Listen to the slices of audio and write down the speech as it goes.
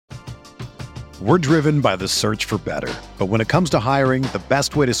We're driven by the search for better. But when it comes to hiring, the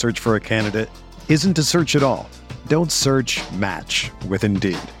best way to search for a candidate isn't to search at all. Don't search, match with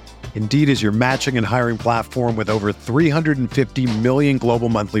Indeed. Indeed is your matching and hiring platform with over 350 million global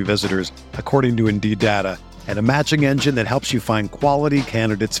monthly visitors, according to Indeed data, and a matching engine that helps you find quality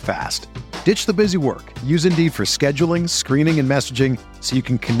candidates fast. Ditch the busy work. Use Indeed for scheduling, screening, and messaging so you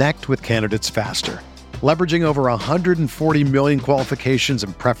can connect with candidates faster. Leveraging over 140 million qualifications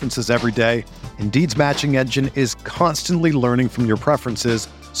and preferences every day, Indeed's matching engine is constantly learning from your preferences,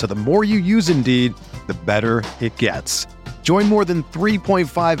 so the more you use Indeed, the better it gets. Join more than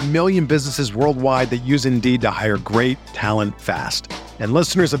 3.5 million businesses worldwide that use Indeed to hire great talent fast. And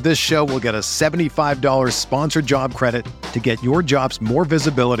listeners of this show will get a $75 sponsored job credit to get your jobs more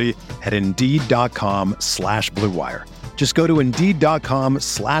visibility at Indeed.com/Blue Wire. Just go to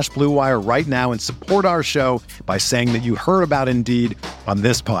Indeed.com/Blue Wire right now and support our show by saying that you heard about Indeed on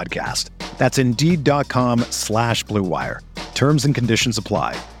this podcast. That's Indeed.com/Blue Wire. Terms and conditions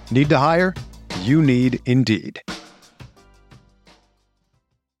apply. Need to hire? You need Indeed.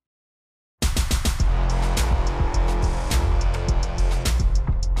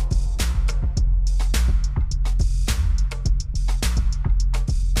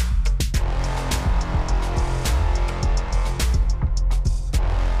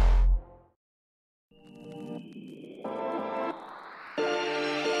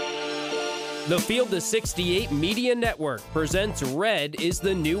 The Field of 68 Media Network presents Red is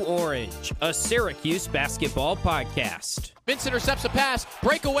the New Orange, a Syracuse basketball podcast. Vince intercepts a pass,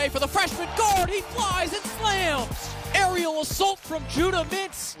 breakaway for the freshman guard, he flies and slams! Aerial assault from Judah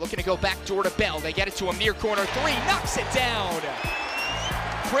Mintz. Looking to go back door to Bell, they get it to him near corner three, knocks it down!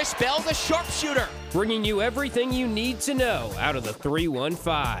 Chris Bell, the sharpshooter. Bringing you everything you need to know out of the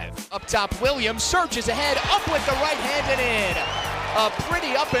 315. Up top, Williams surges ahead, up with the right hand and in. A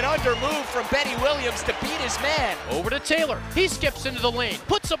pretty up and under move from Benny Williams to beat his man. Over to Taylor, he skips into the lane,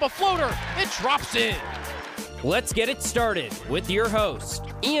 puts up a floater, and drops in. Let's get it started with your host,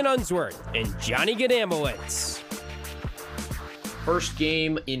 Ian Unsworth and Johnny Gadamowitz. First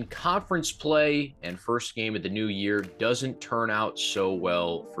game in conference play and first game of the new year doesn't turn out so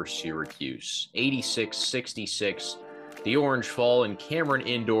well for Syracuse. 86-66, the Orange fall in Cameron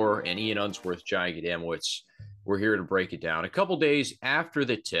Indoor, and Ian Unsworth, Johnny Gadamowitz, we're here to break it down. A couple days after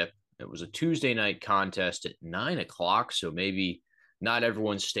the tip, it was a Tuesday night contest at 9 o'clock, so maybe not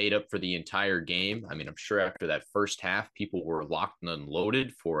everyone stayed up for the entire game. I mean, I'm sure after that first half, people were locked and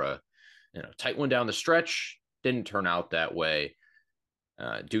unloaded for a tight one down the stretch. Didn't turn out that way.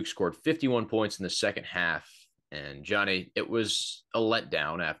 Duke scored 51 points in the second half, and Johnny, it was a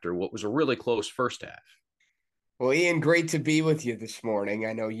letdown after what was a really close first half. Well, Ian, great to be with you this morning.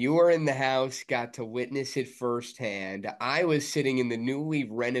 I know you were in the house, got to witness it firsthand. I was sitting in the newly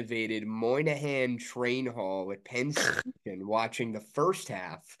renovated Moynihan Train Hall at Penn Station watching the first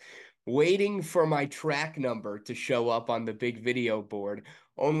half, waiting for my track number to show up on the big video board,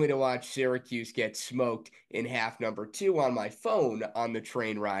 only to watch Syracuse get smoked in half number 2 on my phone on the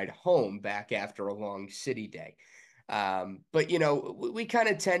train ride home back after a long city day. But, we kind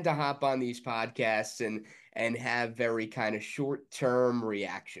of tend to hop on these podcasts and have very kind of short-term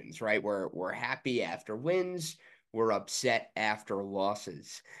reactions, right? We're happy after wins, we're upset after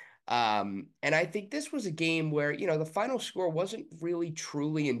losses. And I think this was a game where, the final score wasn't really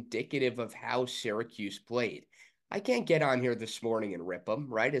truly indicative of how Syracuse played. I can't get on here this morning and rip them,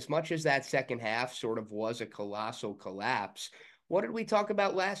 right? As much as that second half sort of was a colossal collapse, what did we talk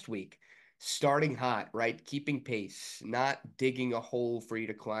about last week? Starting hot, right? Keeping pace, not digging a hole for you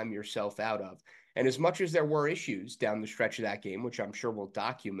to climb yourself out of. And as much as there were issues down the stretch of that game, which I'm sure we'll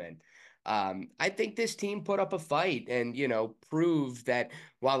document, I think this team put up a fight and, proved that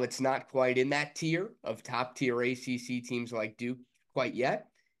while it's not quite in that tier of top tier ACC teams like Duke quite yet,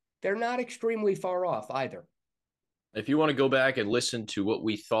 they're not extremely far off either. If you want to go back and listen to what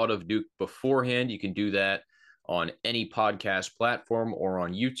we thought of Duke beforehand, you can do that on any podcast platform or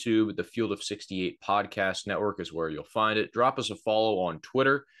on YouTube. The Field of 68 Podcast Network is where you'll find it. Drop us a follow on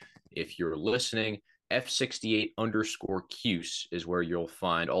Twitter. If you're listening, F68_Cuse is where you'll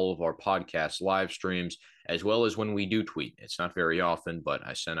find all of our podcast live streams, as well as when we do tweet. It's not very often, but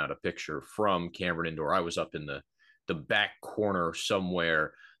I sent out a picture from Cameron Indoor. I was up in the back corner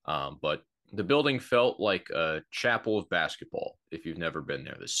somewhere, but the building felt like a chapel of basketball if you've never been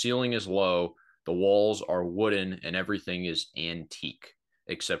there. The ceiling is low, the walls are wooden, and everything is antique,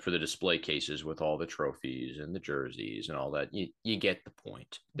 except for the display cases with all the trophies and the jerseys and all that. You get the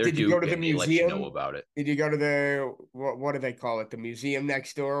point. Did you go to the museum? Let you know about it. Did you go to the, what do they call it? The museum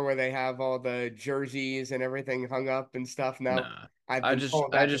next door where they have all the jerseys and everything hung up and stuff? No. Nah. I've I been just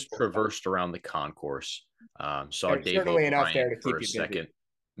told I that just before. traversed around the concourse, saw There's Dave certainly enough there O'Brien to for keep a you busy. second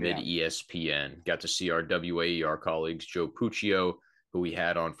mid Yeah. ESPN. Got to see our WAER colleagues, Joe Puccio, who we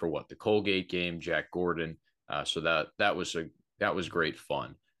had on for the Colgate game, Jack Gordon. So that was great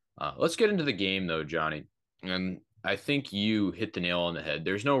fun. Let's get into the game though, Johnny. And I think you hit the nail on the head.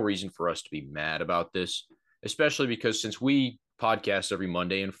 There's no reason for us to be mad about this, especially because since we podcast every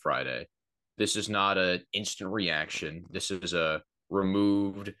Monday and Friday, this is not an instant reaction. This is a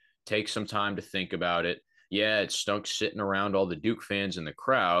removed, take some time to think about it. Yeah, it stunk sitting around all the Duke fans in the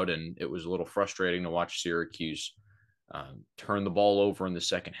crowd, and it was a little frustrating to watch Syracuse turn the ball over in the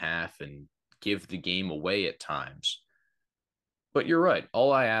second half and give the game away at times. But you're right.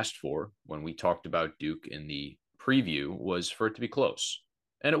 All I asked for when we talked about Duke in the preview was for it to be close.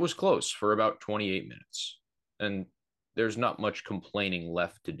 And it was close for about 28 minutes. And there's not much complaining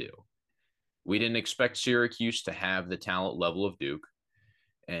left to do. We didn't expect Syracuse to have the talent level of Duke.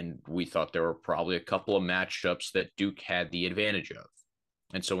 And we thought there were probably a couple of matchups that Duke had the advantage of.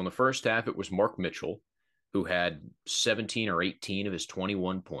 And so in the first half, it was Mark Mitchell, who had 17 or 18 of his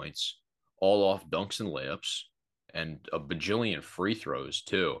 21 points, all off dunks and layups, and a bajillion free throws,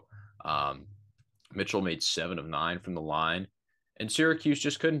 too. Mitchell made 7 of 9 from the line, and Syracuse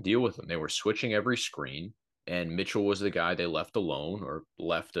just couldn't deal with him. They were switching every screen, and Mitchell was the guy they left alone or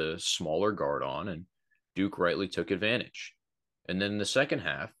left a smaller guard on, and Duke rightly took advantage. And then in the second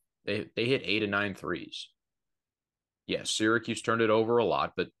half, they hit 8 of 9 threes. Yes, Syracuse turned it over a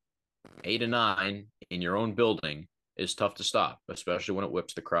lot, but 8 of 9 in your own building is tough to stop, especially when it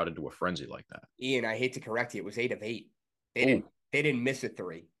whips the crowd into a frenzy like that. Ian, I hate to correct you. It was 8 of 8. They didn't miss a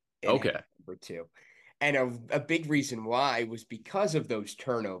 3. Okay. Number 2. And a big reason why was because of those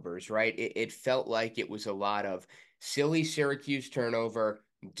turnovers, right? It felt like it was a lot of silly Syracuse turnover.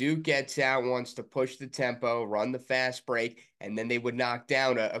 Duke gets out, wants to push the tempo, run the fast break, and then they would knock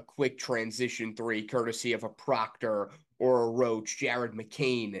down a quick transition 3, courtesy of a Proctor or a Roach. Jared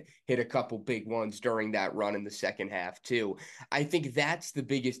McCain hit a couple big ones during that run in the second half, too. I think that's the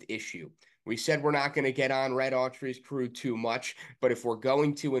biggest issue. We said we're not going to get on Red Autry's crew too much, but if we're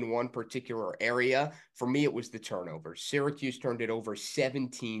going to in one particular area, for me, it was the turnovers. Syracuse turned it over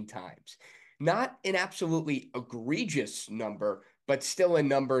 17 times. Not an absolutely egregious number, but still a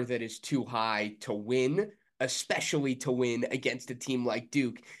number that is too high to win, especially to win against a team like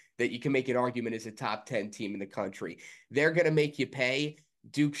Duke that you can make an argument is a top 10 team in the country. They're going to make you pay.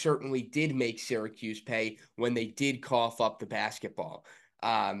 Duke certainly did make Syracuse pay when they did cough up the basketball.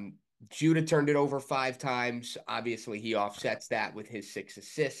 Judah turned it over 5 times. Obviously, he offsets that with his 6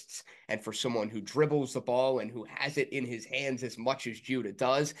 assists. And for someone who dribbles the ball and who has it in his hands as much as Judah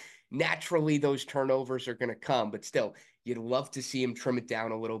does, naturally those turnovers are going to come. But still, you'd love to see him trim it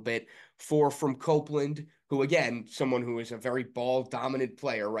down a little bit. 4 from Copeland, who, again, someone who is a very ball-dominant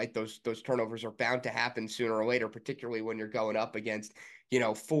player, right? Those turnovers are bound to happen sooner or later, particularly when you're going up against,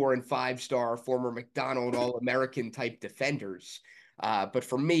 4- and 5-star former McDonald All-American type defenders. But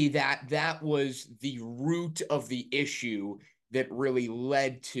for me, that was the root of the issue that really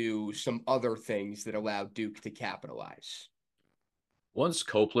led to some other things that allowed Duke to capitalize. Once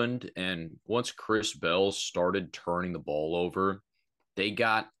Copeland and once Chris Bell started turning the ball over, they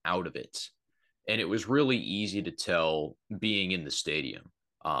got out of it. And it was really easy to tell being in the stadium.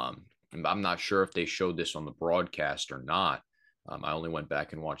 I'm not sure if they showed this on the broadcast or not. I only went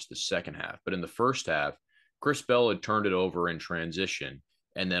back and watched the second half. But in the first half, Chris Bell had turned it over in transition.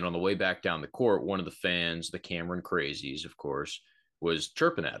 And then on the way back down the court, one of the fans, the Cameron Crazies, of course, was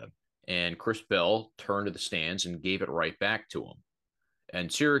chirping at him. And Chris Bell turned to the stands and gave it right back to him.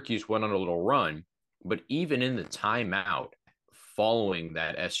 And Syracuse went on a little run. But even in the timeout following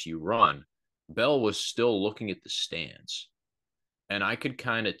that SU run, Bell was still looking at the stands. And I could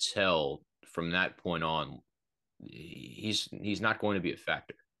kind of tell from that point on, he's not going to be a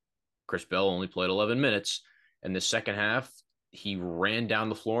factor. Chris Bell only played 11 minutes. And the second half, he ran down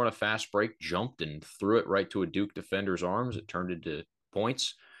the floor on a fast break, jumped and threw it right to a Duke defender's arms. It turned into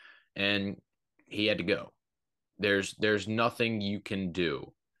points, and he had to go. There's nothing you can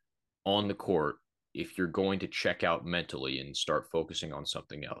do on the court if you're going to check out mentally and start focusing on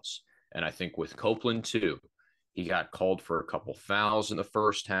something else. And I think with Copeland, too, he got called for a couple fouls in the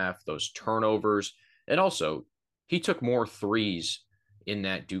first half, those turnovers, and also he took more threes in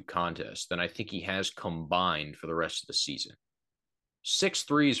that Duke contest than I think he has combined for the rest of the season. 6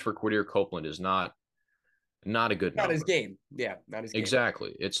 threes for Quadir Copeland is not a good number. Not his game. Yeah, not his game.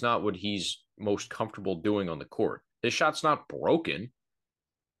 Exactly. It's not what he's most comfortable doing on the court. His shot's not broken.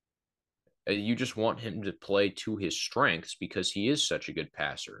 You just want him to play to his strengths because he is such a good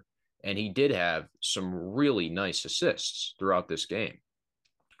passer. And he did have some really nice assists throughout this game.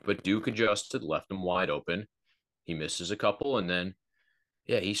 But Duke adjusted, left him wide open. He misses a couple, and then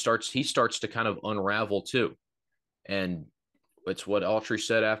he starts to kind of unravel too. And it's what Autry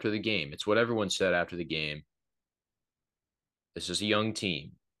said after the game. It's what everyone said after the game. This is a young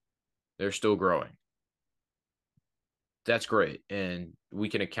team. They're still growing. That's great. And we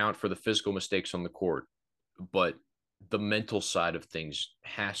can account for the physical mistakes on the court, but the mental side of things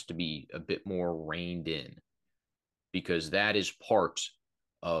has to be a bit more reined in, because that is part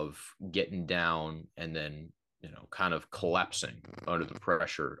of getting down and then, kind of collapsing under the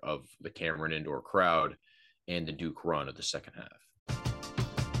pressure of the Cameron Indoor crowd and the Duke run of the second half.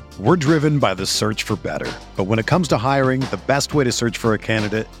 We're driven by the search for better. But when it comes to hiring, the best way to search for a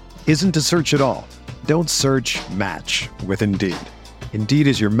candidate isn't to search at all. Don't search, match with Indeed. Indeed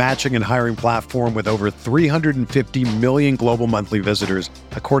is your matching and hiring platform with over 350 million global monthly visitors,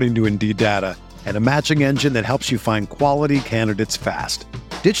 according to Indeed data, and a matching engine that helps you find quality candidates fast.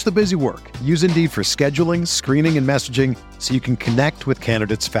 Ditch the busy work. Use Indeed for scheduling, screening, and messaging so you can connect with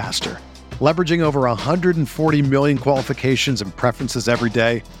candidates faster. Leveraging over 140 million qualifications and preferences every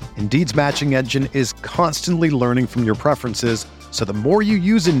day, Indeed's matching engine is constantly learning from your preferences, so the more you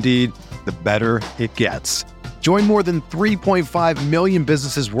use Indeed, the better it gets. Join more than 3.5 million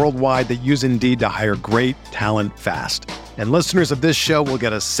businesses worldwide that use Indeed to hire great talent fast. And listeners of this show will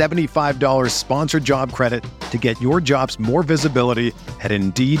get a $75 sponsored job credit to get your jobs more visibility at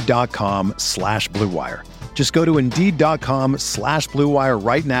Indeed.com/Blue Wire. Just go to Indeed.com/Blue Wire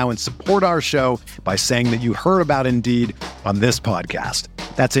right now and support our show by saying that you heard about Indeed on this podcast.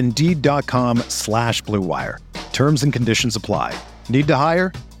 That's Indeed.com/Blue Wire. Terms and conditions apply. Need to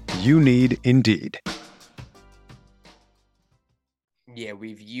hire? You need Indeed. Yeah,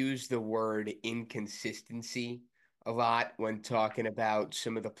 we've used the word inconsistency a lot when talking about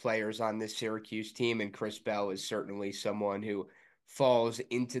some of the players on this Syracuse team, and Chris Bell is certainly someone who falls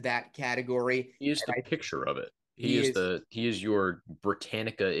into that category. He is the picture of it. He is your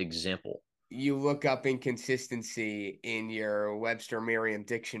Britannica example. You look up inconsistency in your Webster Merriam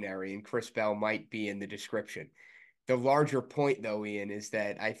dictionary, and Chris Bell might be in the description. The larger point, though, Ian, is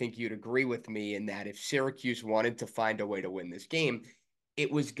that I think you'd agree with me in that if Syracuse wanted to find a way to win this game, it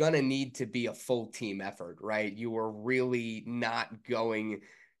was going to need to be a full team effort, right? You were really not going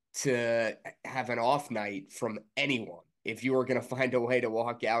to have an off night from anyone if you were going to find a way to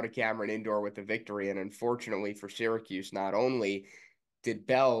walk out of Cameron Indoor with a victory. And unfortunately for Syracuse, not only did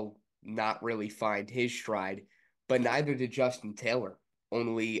Bell not really find his stride, but neither did Justin Taylor,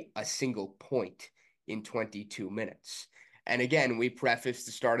 only a single point in 22 minutes. And again, we prefaced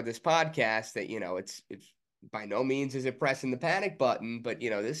the start of this podcast that, it's by no means is it pressing the panic button, but,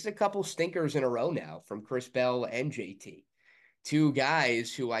 this is a couple stinkers in a row now from Chris Bell and JT. Two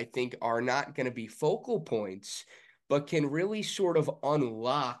guys who I think are not going to be focal points, but can really sort of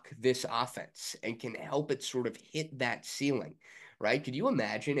unlock this offense and can help it sort of hit that ceiling, right? Could you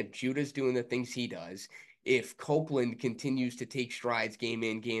imagine if Judah's doing the things he does, if Copeland continues to take strides game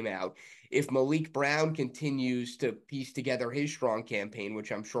in, game out, if Malik Brown continues to piece together his strong campaign,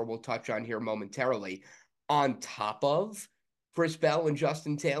 which I'm sure we'll touch on here momentarily, on top of Chris Bell and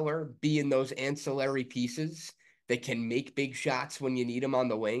Justin Taylor being those ancillary pieces that can make big shots when you need them on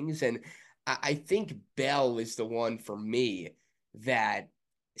the wings. And I think Bell is the one for me that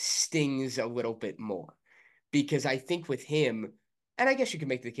stings a little bit more, because I think with him, and I guess you can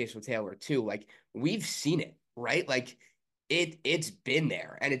make the case with Taylor too, like we've seen it, right? Like it's been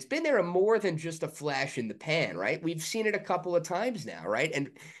there, and it's been there more than just a flash in the pan, right? We've seen it a couple of times now, right?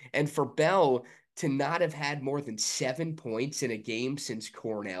 And for Bell to not have had more than 7 points in a game since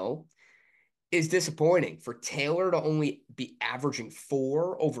Cornell is disappointing. For Taylor to only be averaging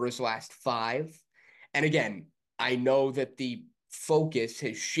 4 over his last 5. And again, I know that the focus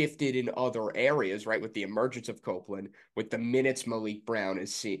has shifted in other areas, right? With the emergence of Copeland, with the minutes Malik Brown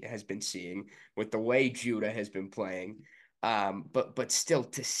has been seeing, with the way Judah has been playing. But still,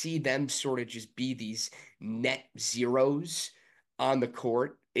 to see them sort of just be these net zeros on the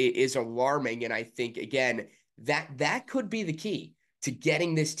court is alarming. And I think, again, that could be the key to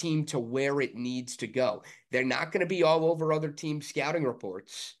getting this team to where it needs to go. They're not going to be all over other teams' scouting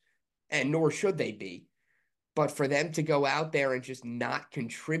reports, and nor should they be. But for them to go out there and just not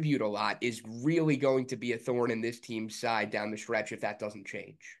contribute a lot is really going to be a thorn in this team's side down the stretch if that doesn't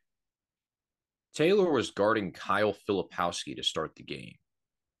change. Taylor was guarding Kyle Filipowski to start the game.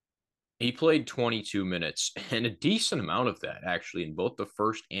 He played 22 minutes, and a decent amount of that, actually, in both the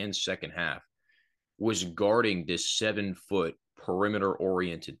first and second half, was guarding this 7-foot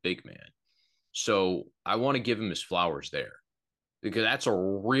perimeter-oriented big man. So I want to give him his flowers there. because that's a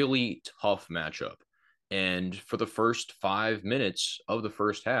really tough matchup. And for the first 5 minutes of the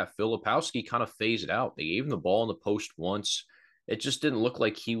first half, Filipowski kind of phased out. They gave him the ball in the post once. It just didn't look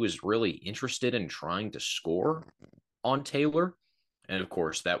like he was really interested in trying to score on Taylor. And of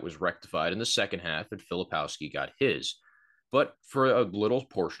course, that was rectified in the second half, and Filipowski got his. But for a little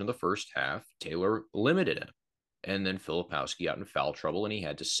portion of the first half, Taylor limited him. And then Filipowski got in foul trouble, and he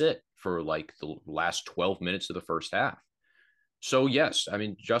had to sit for like the last 12 minutes of the first half. So, yes, I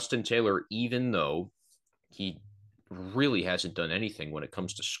mean, Justin Taylor, even though he really hasn't done anything when it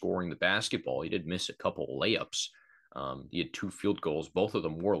comes to scoring the basketball, he did miss a couple of layups. He had 2 field goals. Both of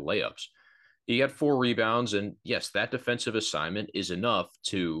them were layups. He got 4 rebounds. And yes, that defensive assignment is enough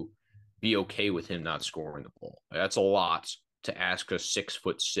to be okay with him not scoring the ball. That's a lot to ask a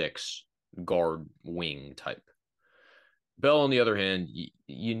 6'6" guard wing type. Bell, on the other hand,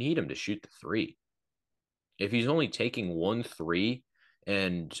 you need him to shoot the three. If he's only taking 1 3,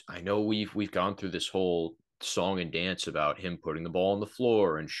 and I know we've gone through this whole song and dance about him putting the ball on the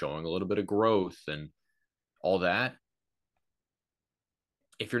floor and showing a little bit of growth and all that.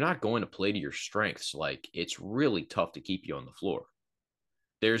 If you're not going to play to your strengths, like, it's really tough to keep you on the floor.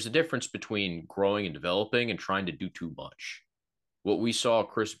 There's a difference between growing and developing and trying to do too much. What we saw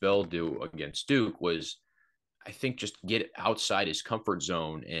Chris Bell do against Duke was, I think, just get outside his comfort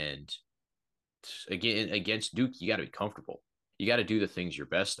zone. And again, against Duke, you got to be comfortable. You got to do the things you're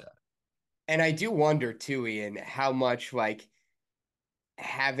best at. And I do wonder too, Ian, how much like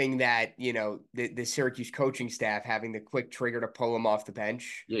having that, the Syracuse coaching staff having the quick trigger to pull him off the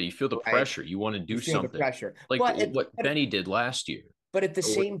bench. Yeah, you feel the Right? pressure. You want to do You feel something. the pressure. Like what Benny did last year. But at the Or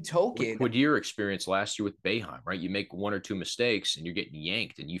same token, what your experience last year with Boeheim, right? You make 1 or 2 mistakes and you're getting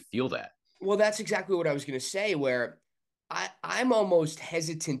yanked, and you feel that. well, that's exactly what I was going to say, where I'm almost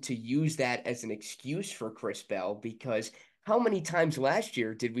hesitant to use that as an excuse for Chris Bell, because how many times last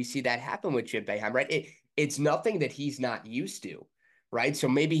year did we see that happen with Jim Boeheim, right? It's nothing that he's not used to, right? So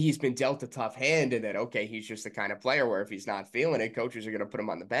maybe he's been dealt a tough hand, and that, okay, he's just the kind of player where if he's not feeling it, coaches are going to put him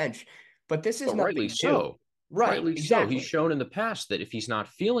on the bench. But this is But rightly nothing new. so. Right, Rightly so. exactly. He's shown in the past that if he's not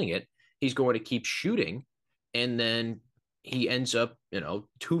feeling it, he's going to keep shooting, and then he ends up,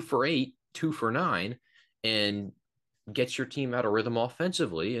 2 for 8, 2 for 9, and gets your team out of rhythm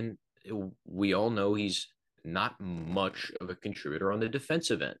offensively. And we all know he's not much of a contributor on the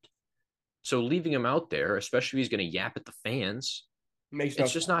defensive end. So leaving him out there, especially if he's going to yap at the fans,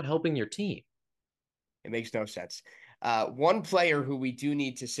 it's just not helping your team. It makes no sense. One player who we do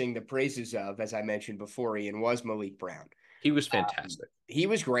need to sing the praises of, as I mentioned before, Ian, was Malik Brown. He was fantastic. He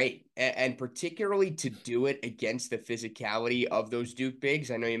was great, and particularly to do it against the physicality of those Duke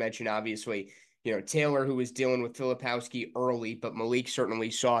bigs. I know you mentioned, obviously, Taylor, who was dealing with Filipowski early, but Malik certainly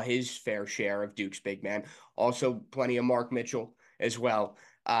saw his fair share of Duke's big man. Also, plenty of Mark Mitchell as well.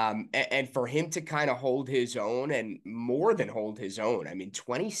 And for him to kind of hold his own, and more than hold his own, I mean,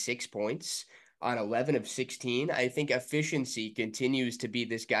 26 points on 11 of 16. I think efficiency continues to be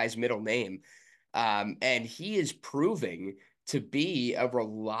this guy's middle name. And he is proving to be a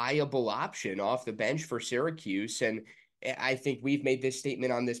reliable option off the bench for Syracuse. And I think we've made this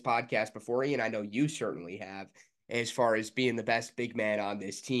statement on this podcast before, Ian. I know you certainly have, as far as being the best big man on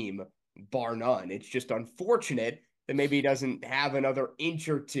this team, bar none. It's just unfortunate that maybe he doesn't have another inch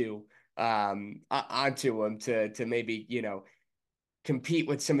or two onto him to maybe, compete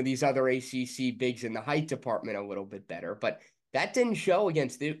with some of these other ACC bigs in the height department a little bit better. But that didn't show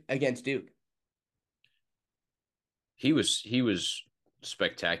against Duke. He was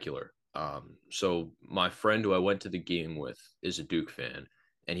spectacular. So my friend who I went to the game with is a Duke fan,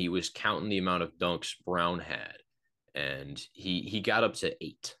 and he was counting the amount of dunks Brown had, and he got up to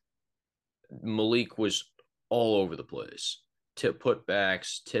 8. Malik was all over the place.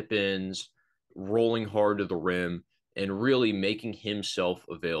 Putbacks, tip-ins, rolling hard to the rim, and really making himself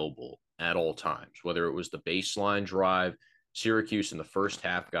available at all times, whether it was the baseline drive. Syracuse in the first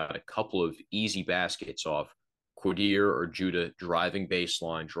half got a couple of easy baskets off Quadir or Judah driving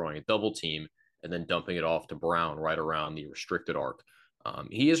baseline, drawing a double team, and then dumping it off to Brown right around the restricted arc.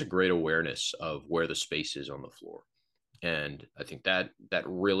 He has a great awareness of where the space is on the floor. And I think that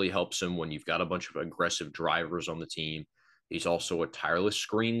really helps him when you've got a bunch of aggressive drivers on the team. He's also a tireless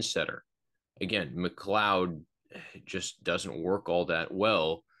screen setter. Again, McLeod just doesn't work all that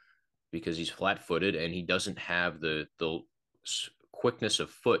well because he's flat-footed and he doesn't have the quickness of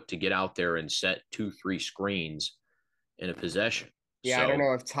foot to get out there and set 2-3 screens in a possession. Yeah, so, I don't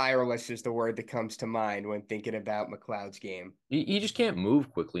know if tireless is the word that comes to mind when thinking about McLeod's game. You just can't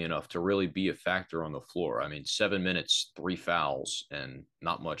move quickly enough to really be a factor on the floor. I mean, 7 minutes, 3 fouls, and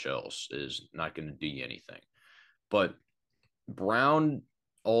not much else is not going to do you anything. But Brown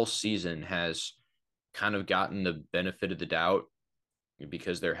all season has kind of gotten the benefit of the doubt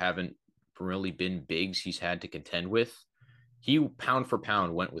because there haven't really been bigs he's had to contend with. He pound for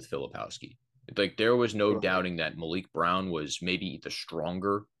pound went with Filipowski. Like there was no doubting that Malik Brown was maybe the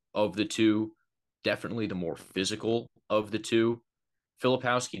stronger of the two, definitely the more physical of the two.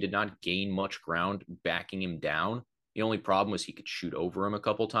 Filipowski did not gain much ground backing him down. The only problem was he could shoot over him a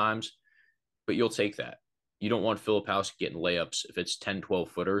couple times, but you'll take that. You don't want Filipowski getting layups if it's 10, 12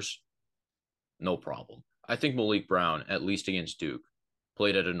 footers. No problem. I think Malik Brown, at least against Duke,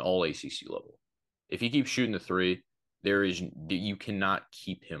 played at an all ACC level. If he keeps shooting the three, you cannot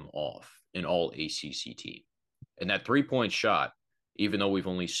keep him off an all ACC team. And that 3-point shot, even though we've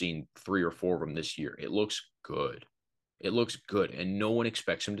only seen 3 or 4 of them this year, it looks good. It looks good, and no one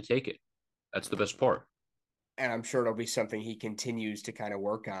expects him to take it. That's the best part. And I'm sure it'll be something he continues to kind of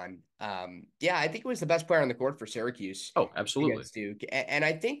work on. Yeah, I think it was the best player on the court for Syracuse. Oh, absolutely. Against Duke. And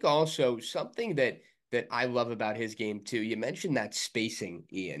I think also something that I love about his game too, you mentioned that spacing,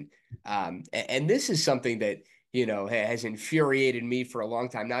 Ian. And this is something that, has infuriated me for a long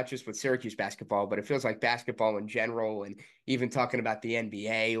time, not just with Syracuse basketball, but it feels like basketball in general, and even talking about the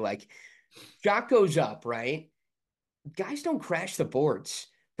NBA, like shot goes up, right? Guys don't crash the boards,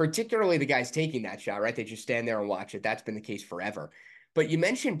 particularly the guys taking that shot, right? They just stand there and watch it. That's been the case forever. But you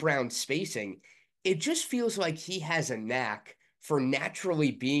mentioned Brown's spacing. It just feels like he has a knack for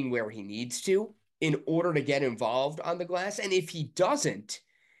naturally being where he needs to in order to get involved on the glass. And if he doesn't,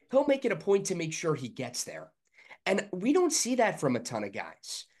 he'll make it a point to make sure he gets there. And we don't see that from a ton of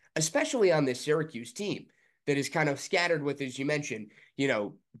guys, especially on this Syracuse team that is kind of scattered with, as you mentioned,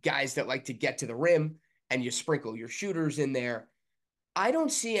 guys that like to get to the rim and you sprinkle your shooters in there. I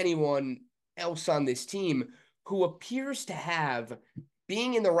don't see anyone else on this team who appears to have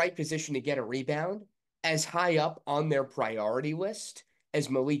being in the right position to get a rebound as high up on their priority list as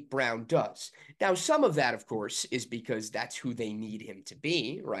Malik Brown does. Now, some of that, of course, is because that's who they need him to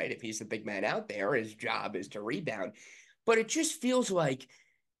be, right? If he's the big man out there, his job is to rebound. But it just feels like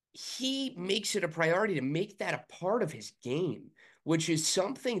he makes it a priority to make that a part of his game, which is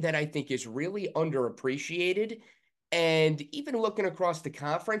something that I think is really underappreciated. And even looking across the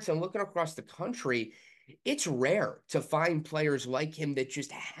conference and looking across the country, it's rare to find players like him that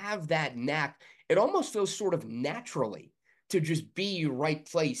just have that knack. It almost feels sort of naturally to just be right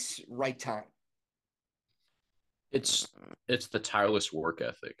place, right time. It's the tireless work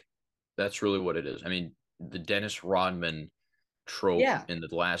ethic. That's really what it is. I mean, the Dennis Rodman trope in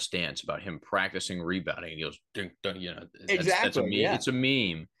The Last Dance about him practicing rebounding, and he goes, dunk, dunk, that's a meme. Yeah. It's a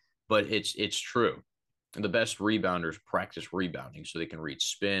meme, but it's true. And the best rebounders practice rebounding so they can read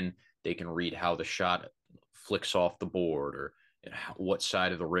spin, they can read how the shot flicks off the board, or what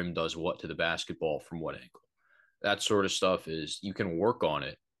side of the rim does what to the basketball from what angle. That sort of stuff is, you can work on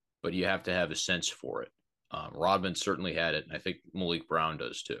it, but you have to have a sense for it. Rodman certainly had it, and I think Malik Brown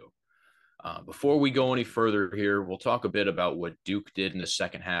does too. Before we go any further here, we'll talk a bit about what Duke did in the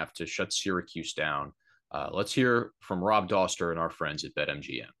second half to shut Syracuse down. Let's hear from Rob Doster and our friends at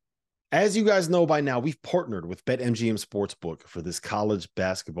BetMGM. As you guys know by now, we've partnered with BetMGM Sportsbook for this college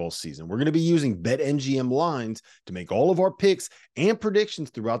basketball season. We're going to be using BetMGM lines to make all of our picks and predictions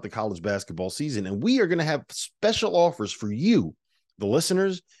throughout the college basketball season. And we are going to have special offers for you, the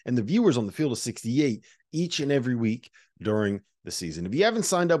listeners and the viewers on the Field of 68 each and every week during the season. If you haven't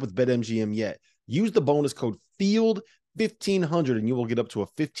signed up with BetMGM yet, use the bonus code FIELD1500 and you will get up to a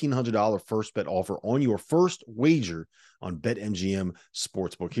 $1,500 first bet offer on your first wager on BetMGM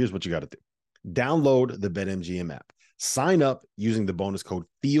Sportsbook. Here's what you got to do. Download the BetMGM app. Sign up using the bonus code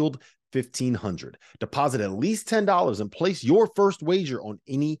FIELD1500. Deposit at least $10 and place your first wager on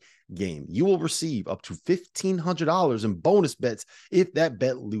any game. You will receive up to $1,500 in bonus bets if that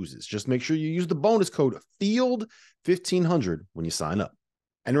bet loses. Just make sure you use the bonus code FIELD1500 when you sign up.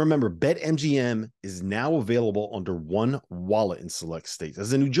 And remember, BetMGM is now available under one wallet in select states.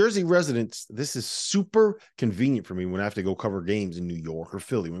 As a New Jersey resident, this is super convenient for me when I have to go cover games in New York or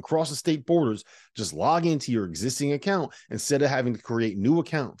Philly. When crossing state borders, just log into your existing account instead of having to create new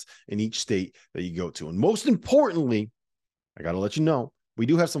accounts in each state that you go to. And most importantly, I got to let you know, we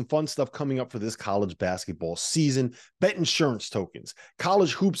do have some fun stuff coming up for this college basketball season. Bet insurance tokens,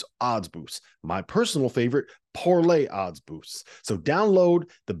 college hoops odds boosts, my personal favorite, parlay odds boosts. So download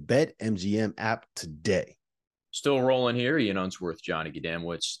the BetMGM app today. Still rolling here. Ian Unsworth, Johnny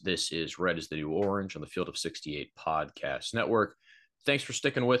Gadamwitz. This is Red is the New Orange on the Field of 68 Podcast Network. Thanks for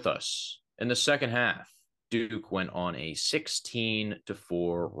sticking with us. In the second half, Duke went on a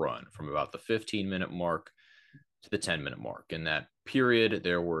 16-4 run from about the 15-minute mark to the 10-minute mark. In that period,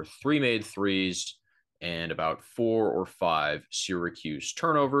 there were 3 made threes, and about 4 or 5 Syracuse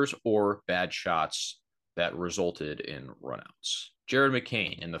turnovers or bad shots that resulted in runouts. Jared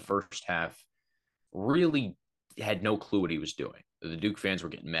McCain in the first half really had no clue what he was doing. The Duke fans were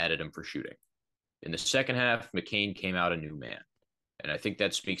getting mad at him for shooting. In the second half, McCain came out a new man. And I think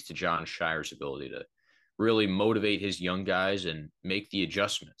that speaks to Jon Scheyer's ability to really motivate his young guys and make the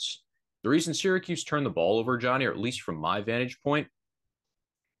adjustments. The reason Syracuse turned the ball over, Johnny, or at least from my vantage point,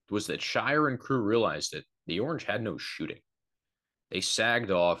 was that Scheyer and crew realized that the Orange had no shooting. They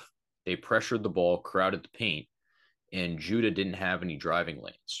sagged off, they pressured the ball, crowded the paint, and Judah didn't have any driving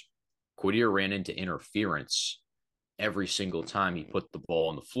lanes. Quadir ran into interference every single time he put the ball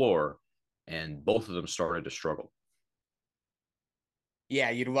on the floor, and both of them started to struggle. Yeah,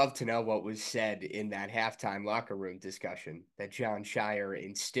 you'd love to know what was said in that halftime locker room discussion that Jon Scheyer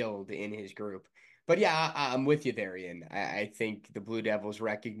instilled in his group. But yeah, I'm with you there, Ian. I think the Blue Devils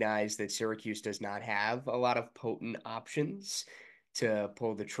recognize that Syracuse does not have a lot of potent options to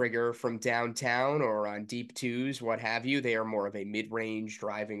pull the trigger from downtown or on deep twos, what have you. They are more of a mid-range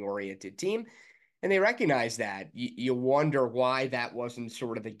driving-oriented team. And they recognize that. You wonder why that wasn't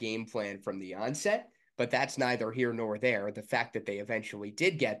sort of the game plan from the onset, but that's neither here nor there. The fact that they eventually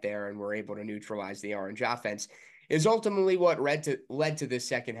did get there and were able to neutralize the Orange offense is ultimately what led to this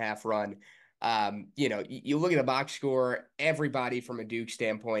second half run. You look at the box score, everybody from a Duke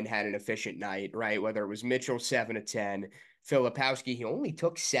standpoint had an efficient night, right? Whether it was Mitchell 7 of 10, Filipowski, he only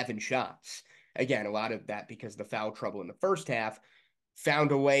took 7 shots. Again, a lot of that because of the foul trouble in the first half.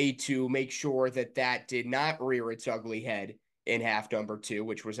 Found a way to make sure that that did not rear its ugly head in half number 2,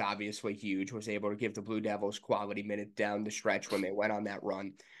 which was obviously huge, was able to give the Blue Devils quality minutes down the stretch when they went on that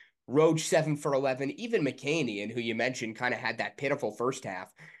run. Roach 7 for 11. Even McCaney, and who you mentioned kind of had that pitiful first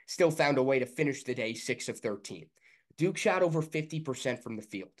half, still found a way to finish the day 6 of 13. Duke shot over 50% from the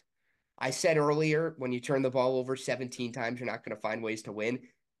field. I said earlier, when you turn the ball over 17 times, you're not going to find ways to win.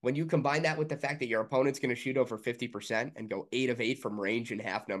 When you combine that with the fact that your opponent's going to shoot over 50% and go 8 of 8 from range in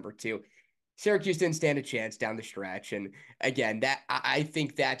half number 2, Syracuse didn't stand a chance down the stretch. And again, that I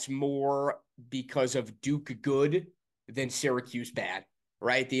think that's more because of Duke good than Syracuse bad,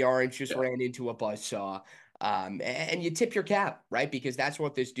 right? The Orange just ran into a buzzsaw. And you tip your cap, right? Because that's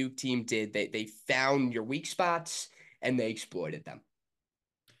what this Duke team did. They found your weak spots and they exploited them.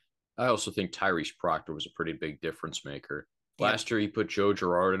 I also think Tyrese Proctor was a pretty big difference maker. Yep. Last year, he put Joe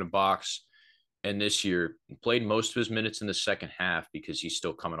Girard in a box, and this year he played most of his minutes in the second half because he's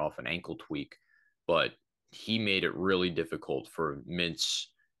still coming off an ankle tweak. But he made it really difficult for Mintz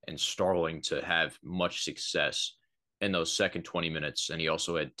and Starling to have much success in those second 20 minutes, and he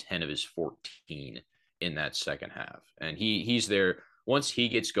also had 10 of his 14 in that second half. And he's there. Once he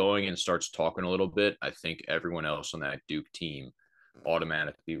gets going and starts talking a little bit, I think everyone else on that Duke team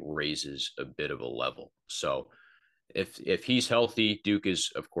automatically raises a bit of a level. So if he's healthy, Duke is,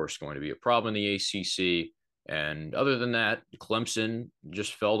 of course, going to be a problem in the ACC. And other than that, Clemson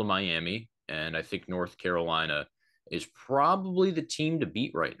just fell to Miami. And I think North Carolina is probably the team to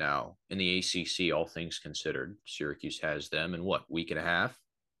beat right now in the ACC, all things considered. Syracuse has them in week and a half,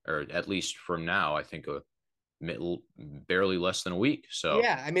 or at least from now, I think barely less than a week. So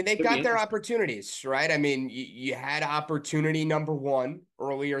yeah, I mean, they've got their opportunities, right? I mean, you had opportunity number 1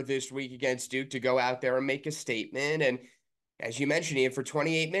 earlier this week against Duke to go out there and make a statement. And as you mentioned, Ian, for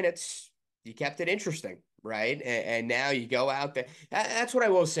 28 minutes, you kept it interesting, right? And now you go out there. That's what I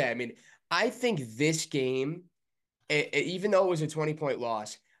will say. I mean, I think this game, even though it was a 20-point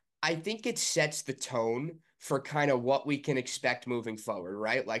loss, I think it sets the tone for kind of what we can expect moving forward,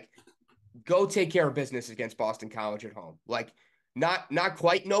 right? Like, go take care of business against Boston College at home. Like, not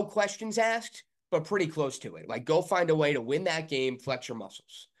quite no questions asked, but pretty close to it. Like, go find a way to win that game, flex your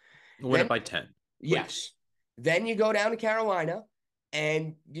muscles. Win it by 10. Please. Yes. Then you go down to Carolina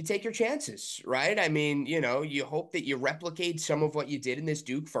and you take your chances, right? I mean, you hope that you replicate some of what you did in this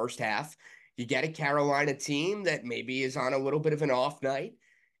Duke first half. You get a Carolina team that maybe is on a little bit of an off night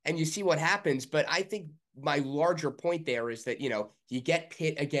and you see what happens. But I think my larger point there is that, you get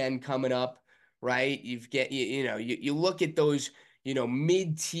Pitt again coming up, right? You look at those,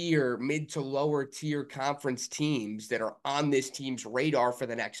 mid to lower tier conference teams that are on this team's radar for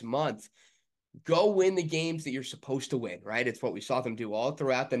the next month. Go win the games that you're supposed to win, right? It's what we saw them do all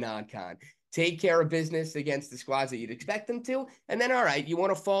throughout the non-con. Take care of business against the squads that you'd expect them to. And then, all right, you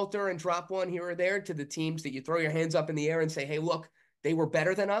want to falter and drop one here or there to the teams that you throw your hands up in the air and say, hey, look, they were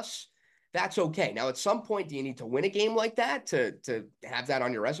better than us. That's okay. Now, at some point, do you need to win a game like that to have that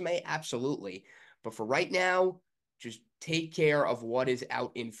on your resume? Absolutely. But for right now, just take care of what is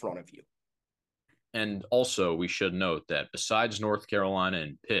out in front of you. And also, we should note that besides North Carolina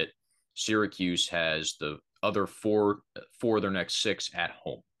and Pitt, Syracuse has the other four of their next 6 at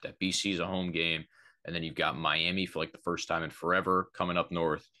home. That BC is a home game. And then you've got Miami for like the first time in forever coming up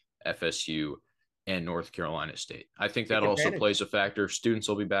north, FSU, and North Carolina State. I think that also plays a factor. Students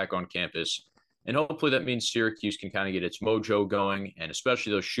will be back on campus. And hopefully that means Syracuse can kind of get its mojo going. And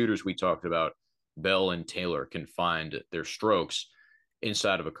especially those shooters we talked about, Bell and Taylor, can find their strokes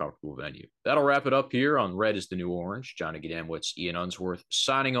inside of a comfortable venue. That'll wrap it up here on Red is the New Orange. Johnny Gadamwitz, Ian Unsworth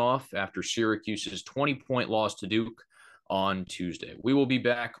signing off after Syracuse's 20-point loss to Duke on Tuesday. We will be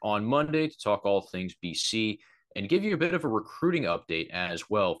back on Monday to talk all things BC and give you a bit of a recruiting update as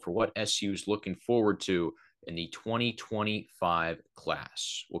well for what SU is looking forward to in the 2025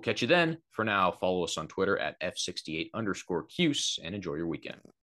 class. We'll catch you then. For now, follow us on Twitter at F68_Cuse and enjoy your weekend.